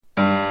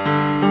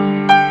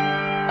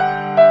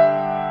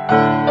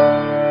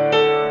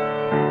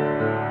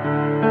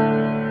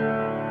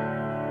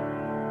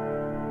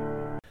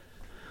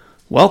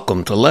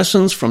Welcome to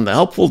Lessons from the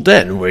Helpful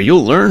Dead, where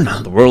you'll learn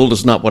the world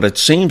is not what it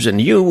seems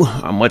and you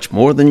are much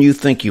more than you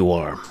think you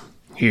are.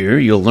 Here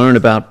you'll learn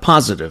about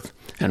positive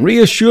and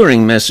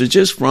reassuring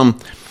messages from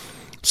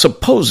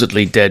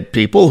supposedly dead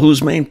people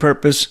whose main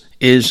purpose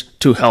is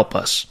to help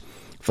us.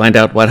 Find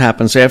out what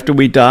happens after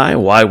we die,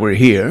 why we're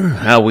here,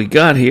 how we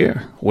got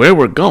here, where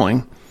we're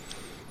going,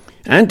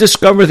 and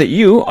discover that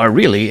you are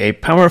really a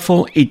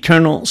powerful,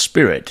 eternal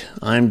spirit.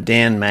 I'm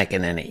Dan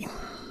McEnany.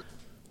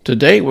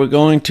 Today we're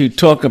going to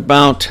talk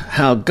about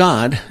how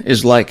God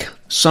is like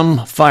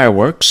some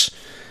fireworks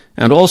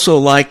and also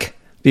like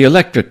the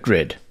electric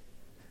grid,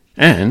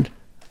 and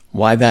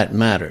why that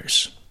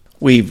matters.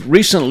 We've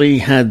recently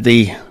had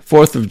the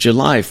 4th of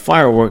July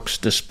fireworks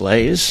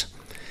displays,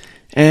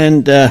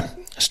 and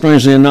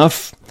strangely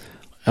enough,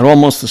 at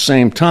almost the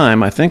same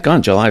time, I think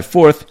on July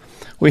 4th,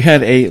 we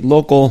had a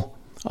local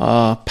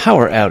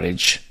power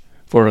outage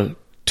for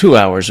 2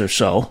 hours or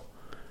so.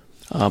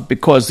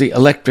 Because the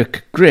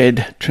electric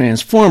grid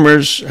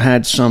transformers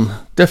had some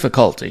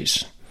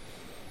difficulties.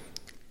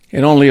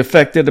 It only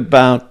affected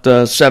about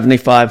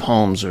 75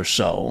 homes or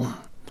so,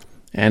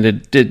 and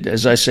it did,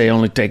 as I say,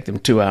 only take them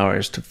 2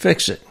 hours to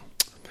fix it.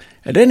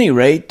 At any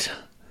rate,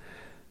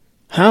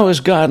 how is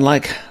God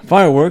like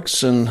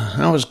fireworks, and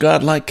how is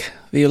God like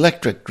the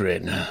electric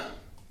grid?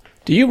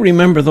 Do you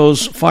remember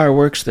those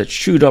fireworks that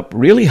shoot up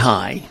really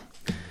high,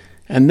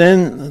 and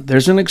then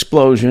there's an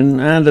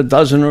explosion, and a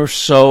dozen or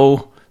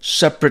so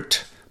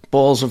separate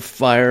balls of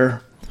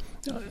fire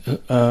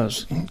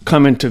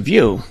come into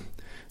view.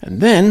 And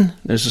then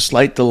there's a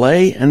slight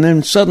delay, and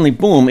then suddenly,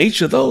 boom,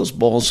 each of those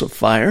balls of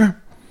fire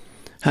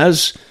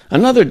has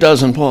another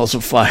dozen balls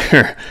of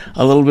fire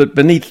a little bit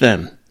beneath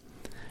them.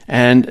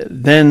 And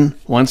then,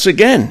 once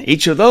again,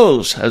 each of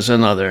those has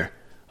another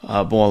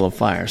ball of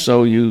fire.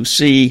 So you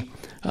see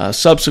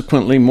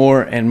subsequently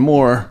more and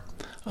more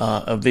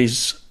of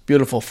these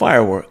beautiful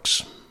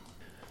fireworks.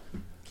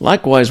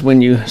 Likewise,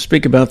 when you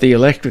speak about the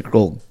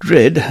electrical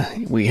grid,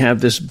 we have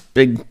this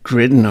big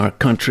grid in our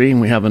country, and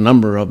we have a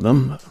number of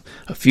them,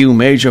 a few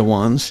major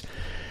ones,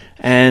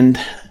 and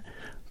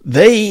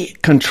they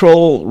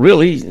control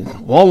really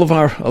all of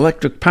our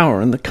electric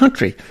power in the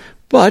country.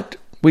 But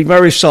we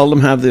very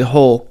seldom have the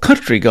whole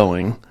country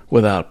going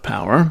without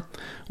power.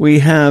 We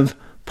have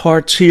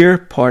parts here,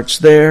 parts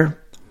there,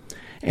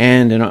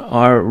 and in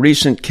our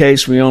recent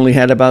case, we only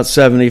had about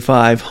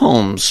 75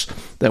 homes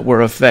that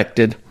were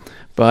affected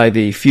by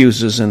the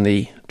fuses and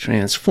the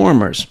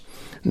transformers.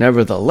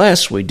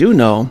 Nevertheless, we do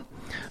know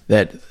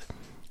that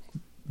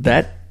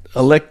that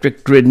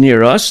electric grid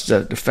near us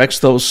that affects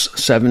those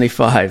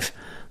 75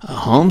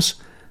 homes,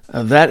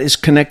 that is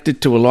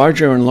connected to a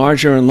larger and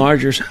larger and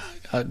larger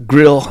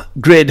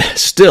grid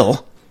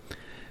still,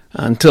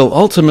 until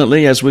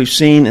ultimately, as we've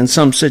seen in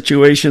some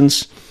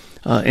situations,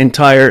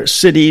 entire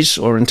cities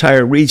or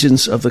entire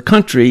regions of the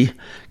country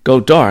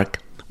go dark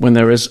when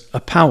there is a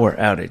power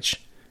outage.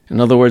 In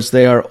other words,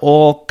 they are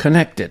all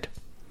connected.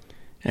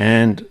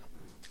 And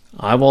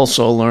I've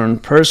also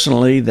learned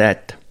personally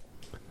that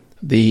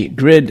the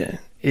grid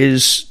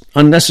is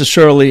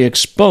unnecessarily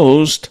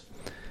exposed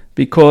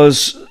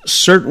because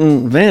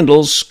certain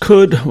vandals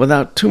could,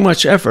 without too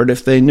much effort,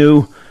 if they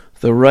knew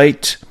the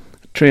right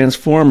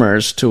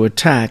transformers to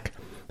attack,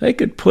 they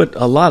could put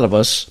a lot of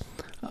us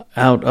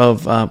out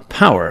of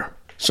power.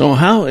 So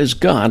how is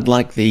God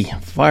like the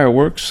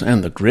fireworks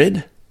and the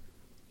grid?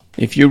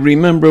 If you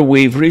remember,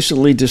 we've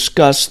recently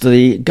discussed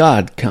the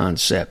God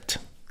concept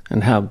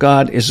and how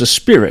God is a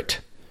spirit.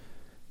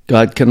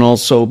 God can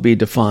also be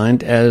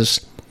defined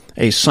as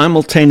a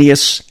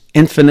simultaneous,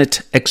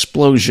 infinite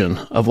explosion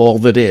of all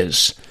that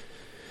is.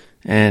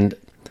 And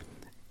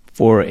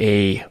for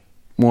a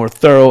more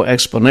thorough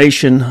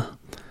explanation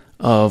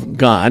of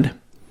God,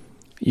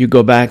 you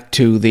go back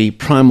to the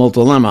primal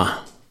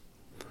dilemma,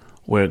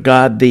 where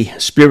God, the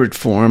spirit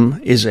form,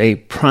 is a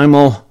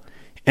primal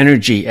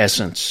energy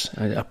essence,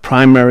 a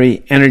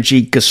primary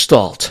energy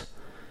gestalt,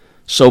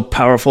 so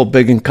powerful,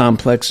 big, and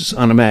complex it's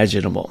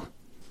unimaginable.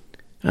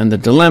 And the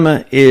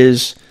dilemma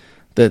is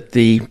that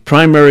the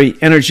primary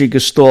energy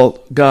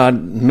gestalt,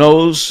 God,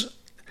 knows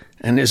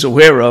and is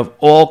aware of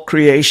all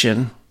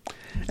creation,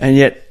 and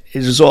yet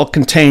it is all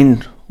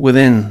contained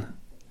within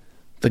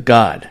the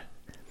God.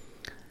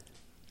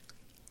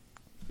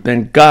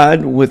 Then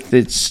God, with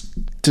its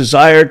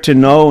desire to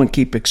know and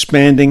keep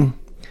expanding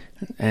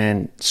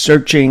and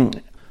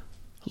searching,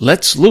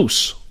 lets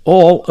loose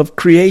all of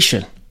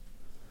creation.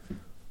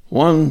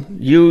 One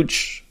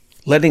huge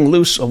letting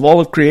loose of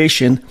all of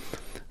creation,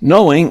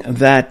 knowing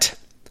that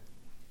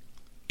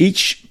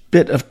each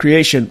bit of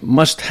creation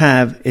must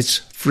have its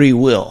free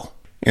will.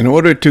 In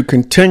order to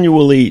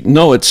continually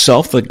know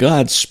itself, the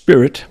God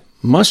Spirit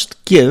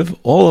must give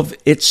all of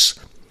its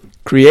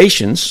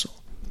creations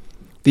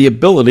the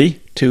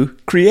ability to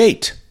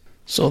create.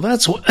 So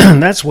that's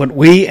what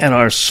we at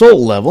our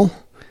soul level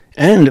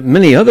and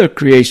many other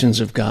creations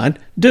of God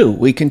do.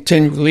 We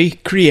continually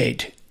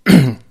create.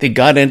 The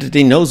God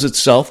entity knows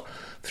itself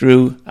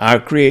through our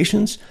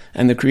creations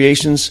and the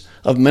creations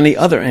of many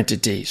other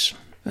entities.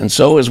 And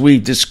so, as we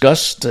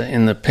discussed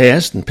in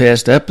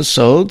past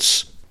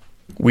episodes,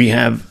 we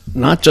have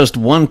not just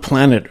one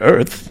planet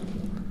Earth,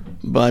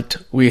 but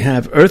we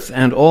have Earth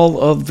and all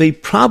of the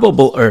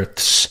probable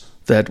Earths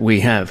that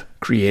we have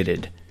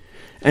created.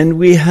 And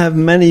we have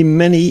many,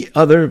 many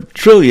other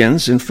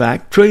trillions, in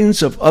fact,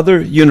 trillions of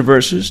other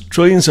universes,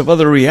 trillions of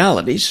other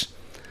realities,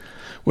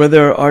 where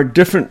there are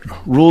different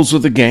rules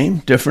of the game,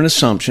 different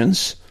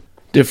assumptions,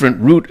 different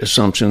root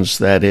assumptions,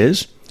 that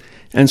is.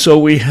 And so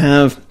we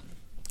have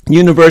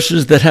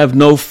universes that have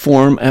no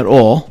form at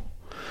all.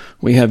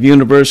 We have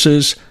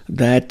universes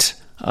that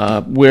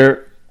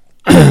where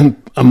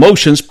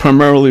emotions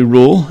primarily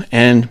rule,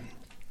 and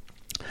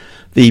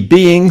the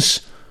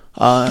beings,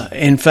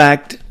 in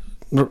fact,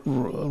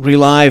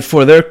 rely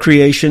for their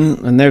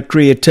creation and their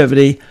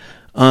creativity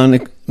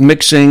on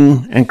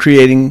mixing and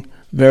creating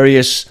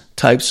various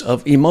types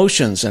of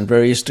emotions and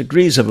various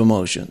degrees of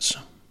emotions.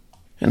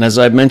 And as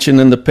I've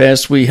mentioned in the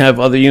past, we have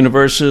other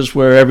universes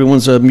where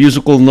everyone's a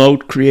musical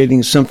note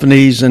creating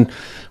symphonies, and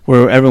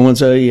where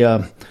everyone's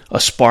a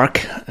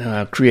spark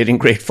creating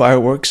great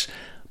fireworks.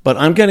 But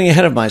I'm getting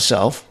ahead of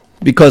myself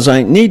because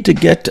I need to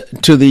get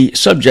to the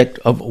subject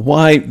of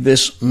why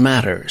this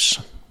matters.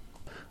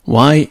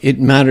 Why it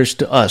matters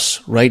to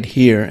us right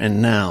here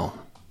and now.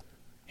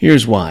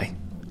 Here's why.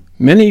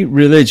 Many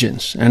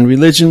religions, and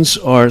religions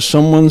are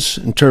someone's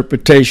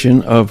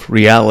interpretation of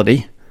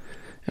reality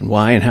and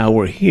why and how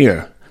we're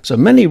here. So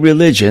many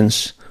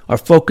religions are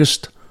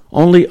focused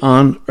only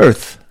on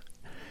earth.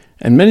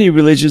 And many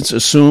religions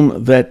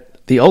assume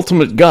that the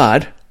ultimate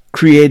God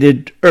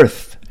created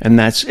earth, and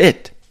that's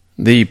it.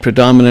 The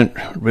predominant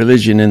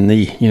religion in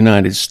the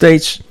United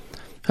States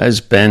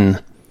has been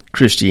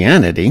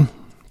Christianity.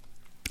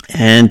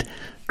 And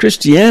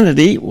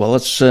Christianity, well,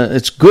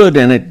 it's good,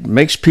 and it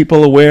makes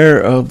people aware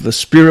of the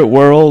spirit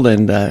world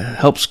and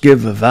helps give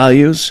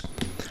values.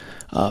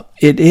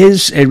 It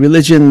is a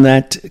religion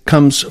that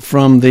comes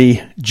from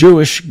the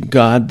Jewish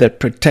God that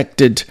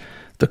protected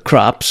the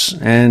crops,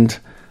 and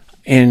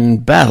in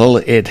battle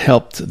it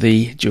helped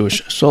the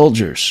Jewish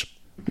soldiers.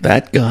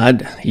 That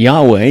God,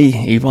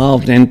 Yahweh,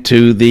 evolved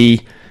into the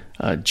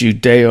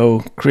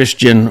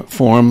Judeo-Christian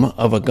form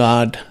of a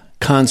God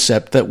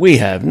concept that we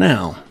have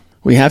now.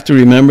 We have to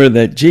remember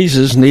that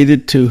Jesus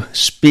needed to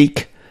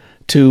speak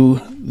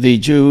to the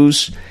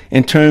Jews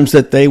in terms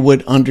that they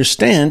would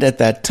understand at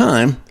that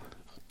time,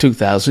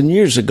 2,000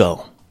 years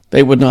ago.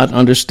 They would not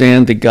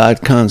understand the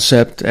God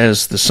concept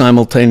as the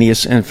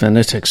simultaneous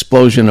infinite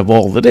explosion of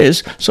all that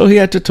is, so he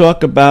had to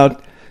talk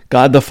about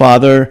God the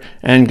Father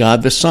and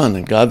God the Son,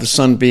 and God the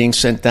Son being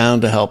sent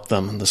down to help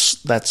them,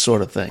 that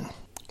sort of thing.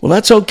 Well,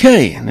 that's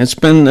okay. It's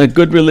been a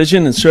good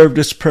religion and served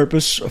its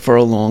purpose for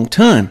a long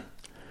time.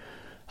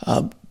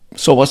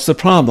 So what's the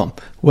problem?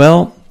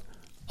 Well,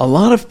 a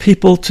lot of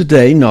people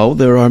today know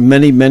there are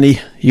many,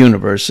 many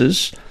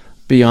universes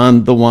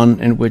beyond the one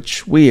in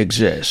which we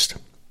exist.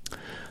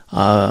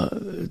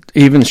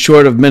 Even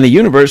short of many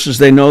universes,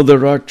 they know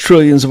there are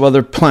trillions of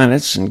other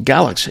planets and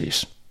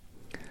galaxies.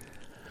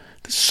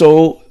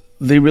 So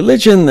the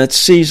religion that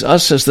sees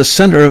us as the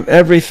center of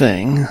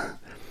everything,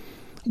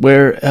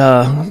 where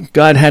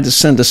God had to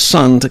send a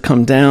son to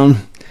come down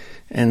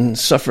and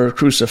suffer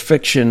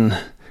crucifixion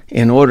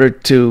in order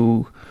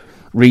to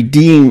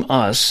redeem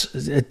us,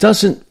 it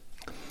doesn't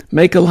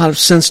make a lot of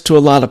sense to a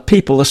lot of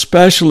people,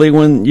 especially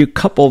when you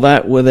couple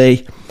that with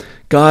a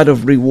God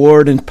of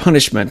reward and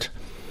punishment,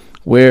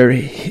 where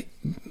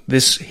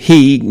this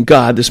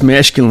God, this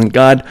masculine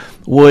God,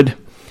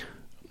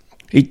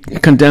 he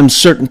condemns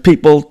certain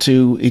people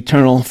to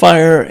eternal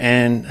fire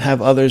and have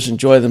others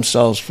enjoy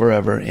themselves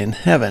forever in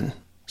heaven.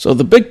 So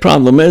the big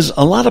problem is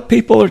a lot of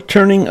people are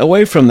turning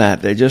away from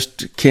that. They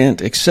just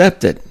can't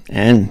accept it.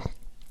 And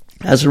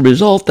as a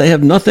result, they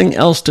have nothing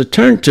else to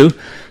turn to,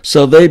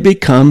 so they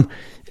become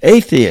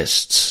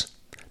atheists.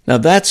 Now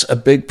that's a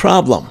big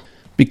problem,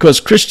 because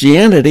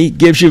Christianity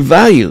gives you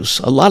values,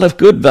 a lot of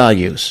good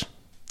values.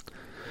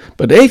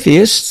 But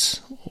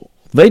atheists,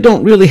 they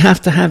don't really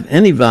have to have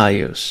any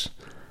values.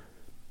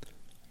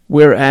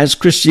 Whereas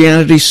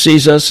Christianity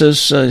sees us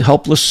as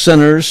helpless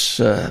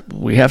sinners,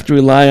 we have to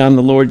rely on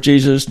the Lord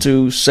Jesus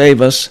to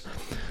save us.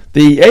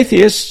 The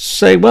atheists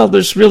say, well,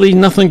 there's really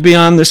nothing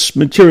beyond this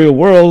material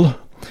world,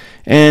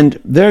 and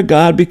their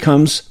God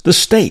becomes the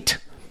state.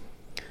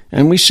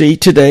 And we see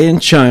today in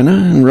China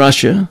and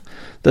Russia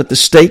that the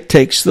state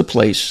takes the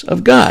place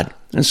of God.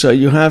 And so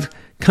you have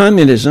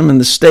communism and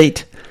the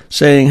state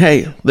saying,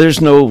 hey,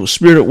 there's no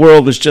spirit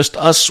world, it's just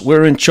us,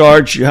 we're in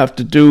charge, you have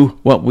to do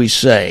what we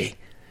say.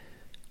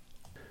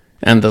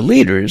 And the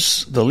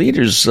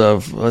leaders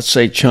of, let's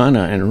say,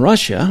 China and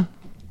Russia,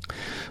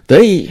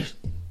 they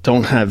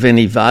don't have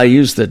any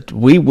values that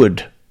we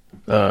would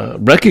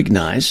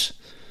recognize.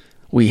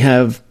 We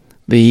have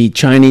the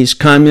Chinese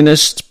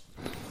communists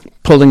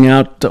pulling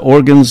out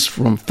organs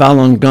from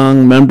Falun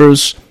Gong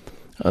members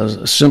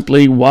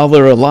simply while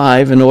they're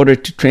alive in order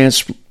to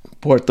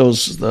transport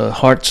the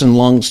hearts and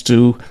lungs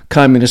to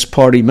Communist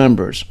Party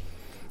members.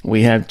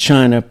 We have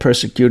China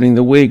persecuting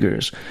the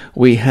Uyghurs.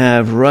 We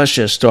have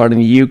Russia starting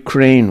the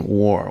Ukraine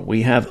war.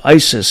 We have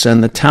ISIS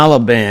and the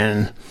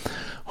Taliban,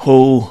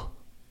 who,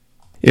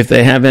 if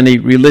they have any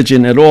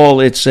religion at all,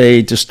 it's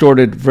a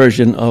distorted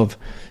version of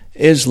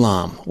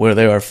Islam, where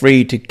they are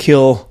free to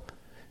kill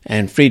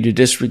and free to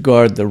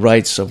disregard the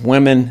rights of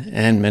women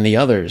and many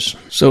others.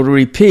 So to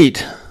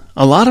repeat,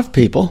 a lot of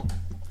people,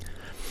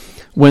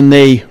 when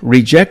they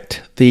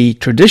reject the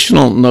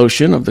traditional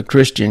notion of the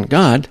Christian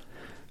God,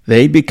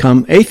 they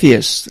become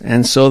atheists,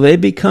 and so they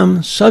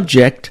become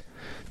subject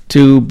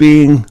to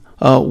being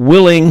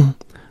willing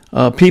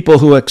people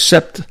who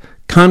accept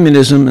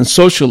communism and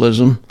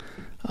socialism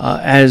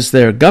as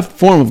their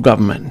form of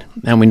government.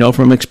 And we know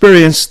from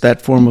experience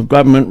that form of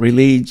government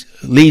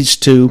leads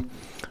to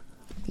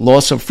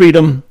loss of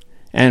freedom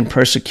and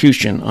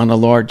persecution on a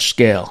large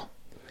scale.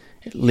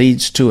 It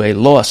leads to a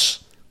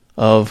loss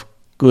of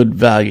good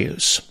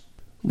values.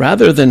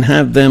 Rather than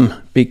have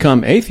them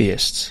become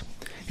atheists,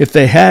 if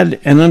they had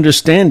an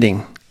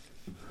understanding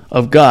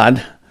of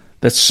God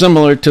that's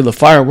similar to the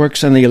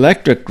fireworks and the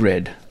electric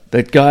grid,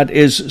 that God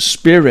is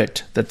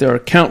spirit, that there are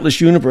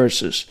countless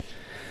universes,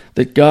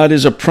 that God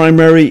is a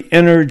primary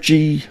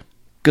energy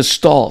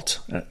gestalt,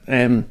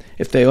 and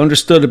if they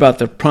understood about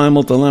the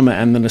primal dilemma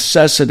and the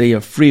necessity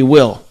of free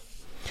will,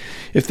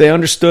 if they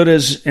understood,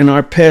 as in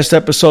our past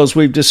episodes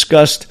we've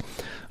discussed,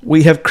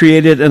 we have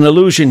created an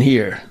illusion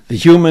here, the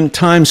human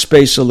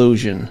time-space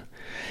illusion,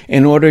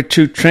 in order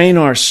to train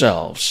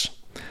ourselves.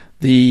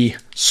 The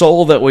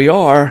soul that we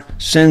are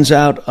sends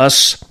out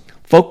us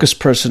focus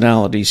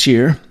personalities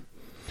here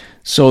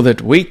so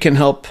that we can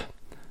help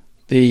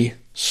the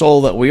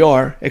soul that we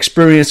are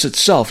experience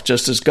itself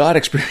just as God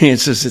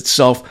experiences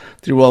itself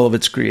through all of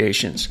its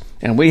creations.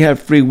 And we have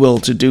free will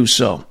to do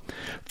so.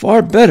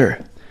 Far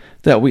better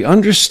that we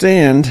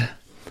understand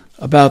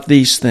about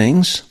these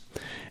things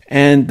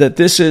and that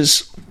this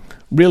is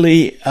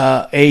really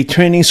a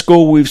training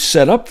school we've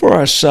set up for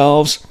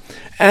ourselves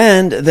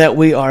and that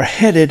we are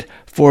headed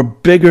for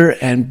bigger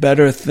and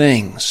better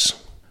things.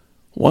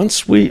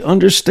 Once we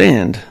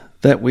understand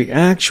that we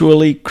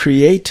actually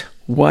create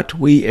what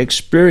we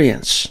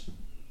experience,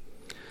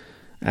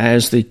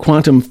 as the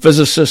quantum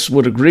physicists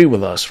would agree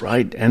with us,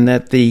 right? And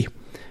that the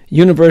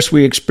universe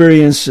we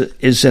experience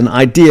is an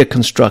idea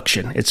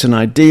construction. It's an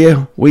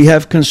idea we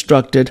have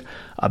constructed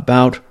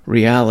about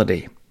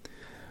reality.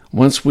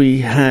 Once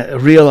we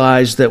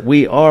realize that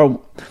we are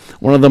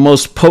one of the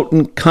most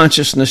potent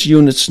consciousness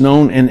units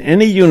known in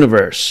any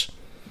universe,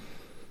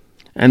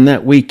 and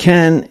that we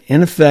can,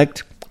 in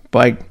effect,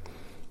 by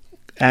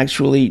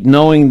actually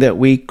knowing that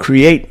we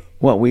create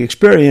what we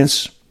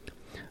experience,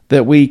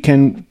 that we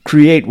can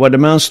create what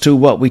amounts to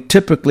what we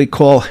typically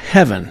call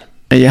heaven.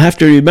 And you have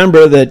to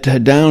remember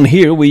that down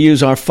here we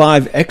use our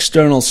 5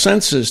 external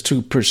senses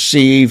to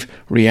perceive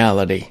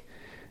reality.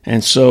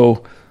 And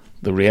so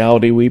the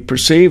reality we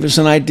perceive is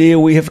an idea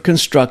we have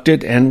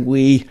constructed, and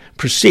we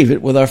perceive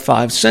it with our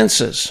 5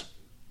 senses.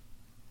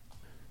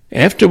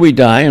 After we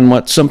die, in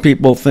what some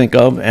people think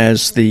of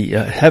as the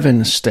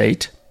heaven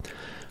state,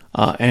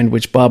 and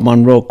which Bob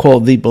Monroe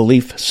called the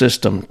belief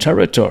system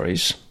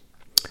territories,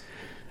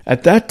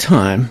 at that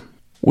time,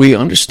 we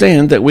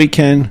understand that we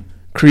can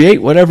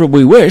create whatever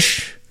we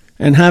wish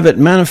and have it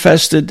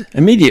manifested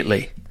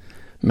immediately.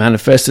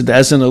 Manifested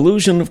as an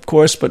illusion, of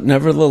course, but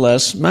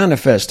nevertheless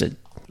manifested.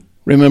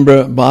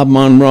 Remember, Bob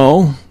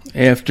Monroe,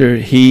 after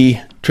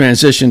he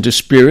transitioned to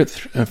spirit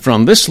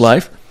from this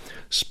life,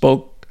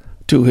 spoke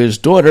to his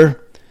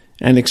daughter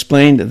and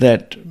explained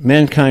that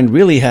mankind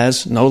really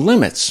has no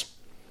limits.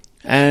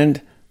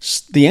 And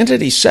the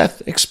entity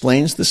Seth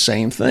explains the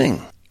same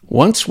thing.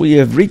 Once we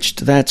have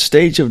reached that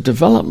stage of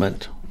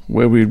development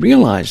where we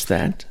realize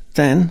that,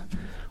 then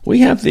we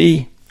have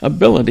the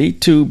ability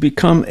to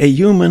become a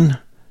human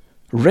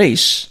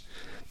race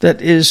that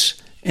is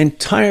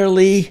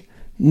entirely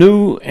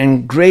new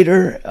and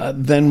greater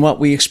than what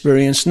we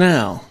experience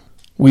now.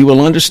 We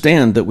will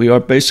understand that we are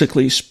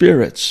basically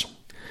spirits,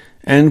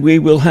 and we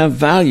will have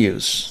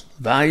values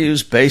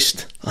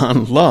based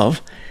on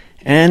love,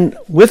 and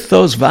with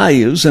those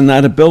values and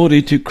that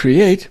ability to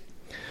create,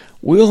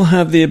 we'll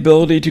have the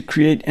ability to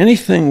create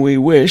anything we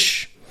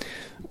wish,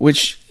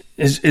 which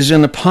is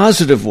in a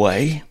positive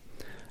way,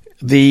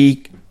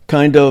 the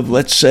kind of,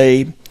 let's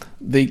say,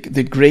 the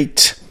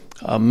great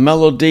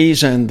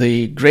melodies and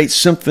the great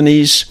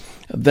symphonies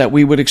that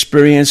we would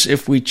experience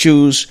if we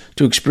choose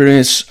to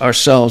experience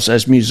ourselves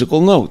as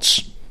musical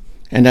notes.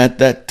 And at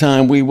that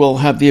time, we will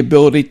have the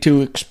ability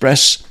to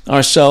express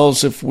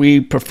ourselves, if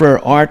we prefer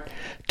art,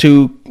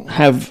 to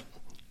have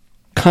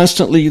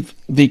constantly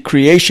the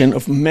creation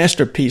of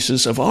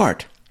masterpieces of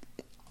art.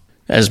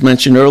 As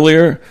mentioned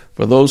earlier,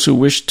 for those who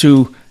wish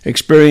to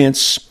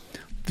experience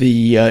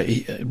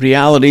the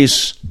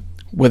realities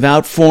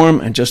without form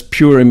and just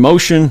pure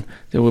emotion,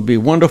 there will be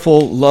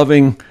wonderful,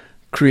 loving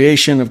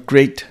creation of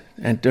great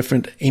and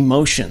different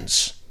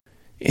emotions.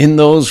 In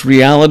those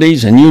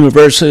realities and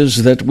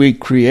universes that we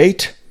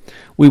create,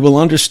 we will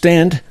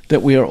understand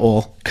that we are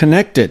all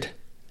connected.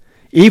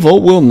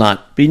 Evil will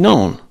not be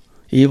known.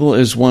 Evil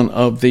is one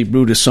of the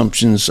root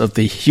assumptions of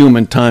the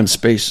human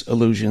time-space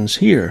illusions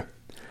here.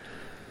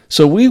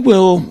 So we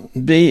will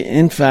be,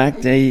 in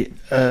fact, a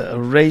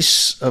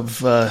race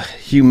of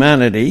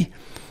humanity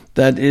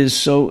that is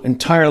so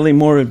entirely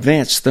more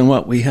advanced than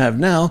what we have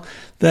now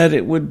that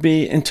it would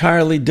be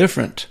entirely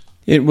different.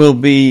 It'll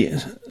be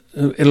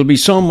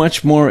so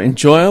much more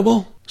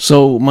enjoyable,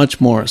 so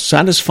much more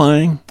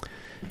satisfying,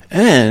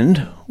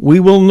 and we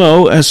will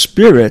know as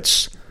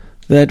spirits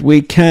that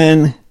we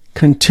can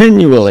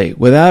continually,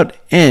 without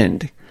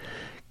end,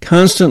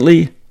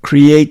 constantly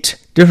create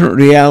different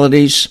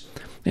realities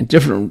and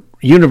different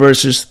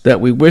universes that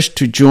we wish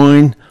to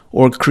join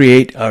or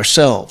create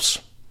ourselves.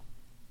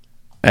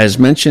 As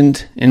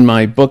mentioned in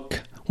my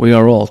book, We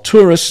Are All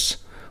Tourists,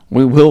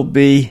 we will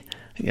be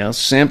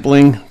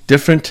sampling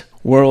different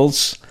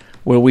worlds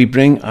where we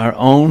bring our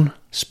own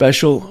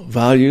special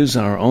values,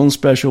 our own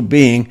special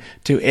being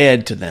to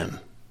add to them.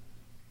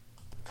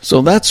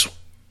 So that's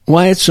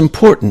why it's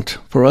important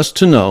for us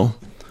to know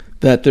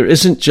that there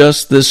isn't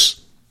just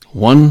this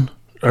one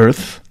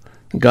earth.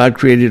 God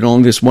created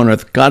only this one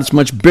earth. God's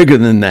much bigger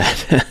than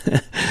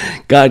that.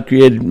 God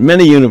created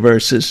many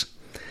universes,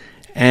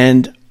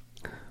 and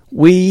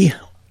we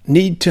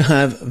need to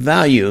have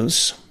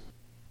values,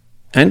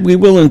 and we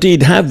will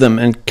indeed have them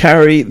and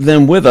carry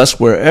them with us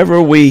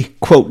wherever we,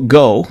 quote,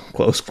 go,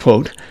 close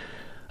quote,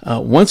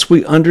 once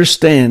we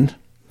understand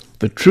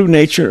the true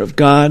nature of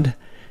God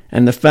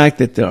and the fact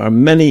that there are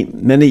many,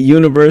 many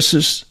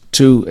universes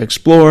to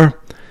explore,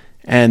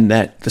 and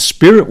that the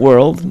spirit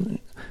world,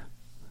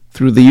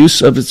 through the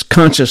use of its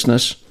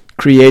consciousness,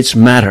 creates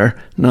matter,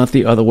 not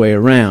the other way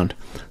around.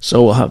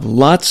 So we'll have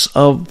lots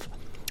of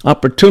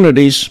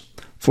opportunities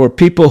for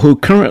people who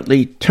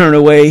currently turn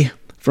away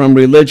from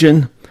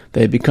religion.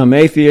 They become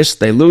atheists,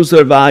 they lose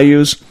their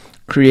values,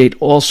 create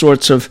all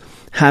sorts of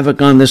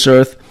havoc on this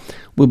earth.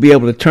 We'll be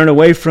able to turn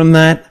away from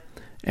that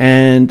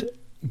and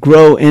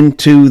grow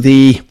into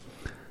the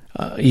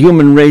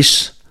human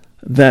race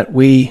that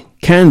we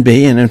can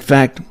be, and in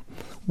fact,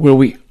 where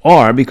we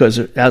are, because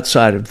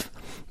outside of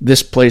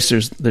this place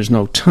there's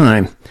no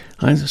time.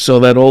 Right?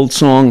 So that old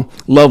song,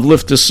 "Love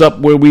lift us up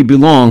where we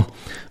belong,"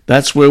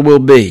 that's where we'll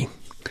be.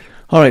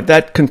 All right,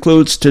 that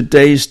concludes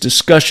today's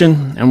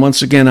discussion, and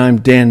once again,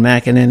 I'm Dan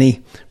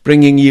McEnany,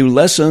 bringing you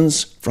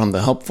lessons from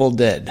the helpful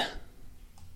dead.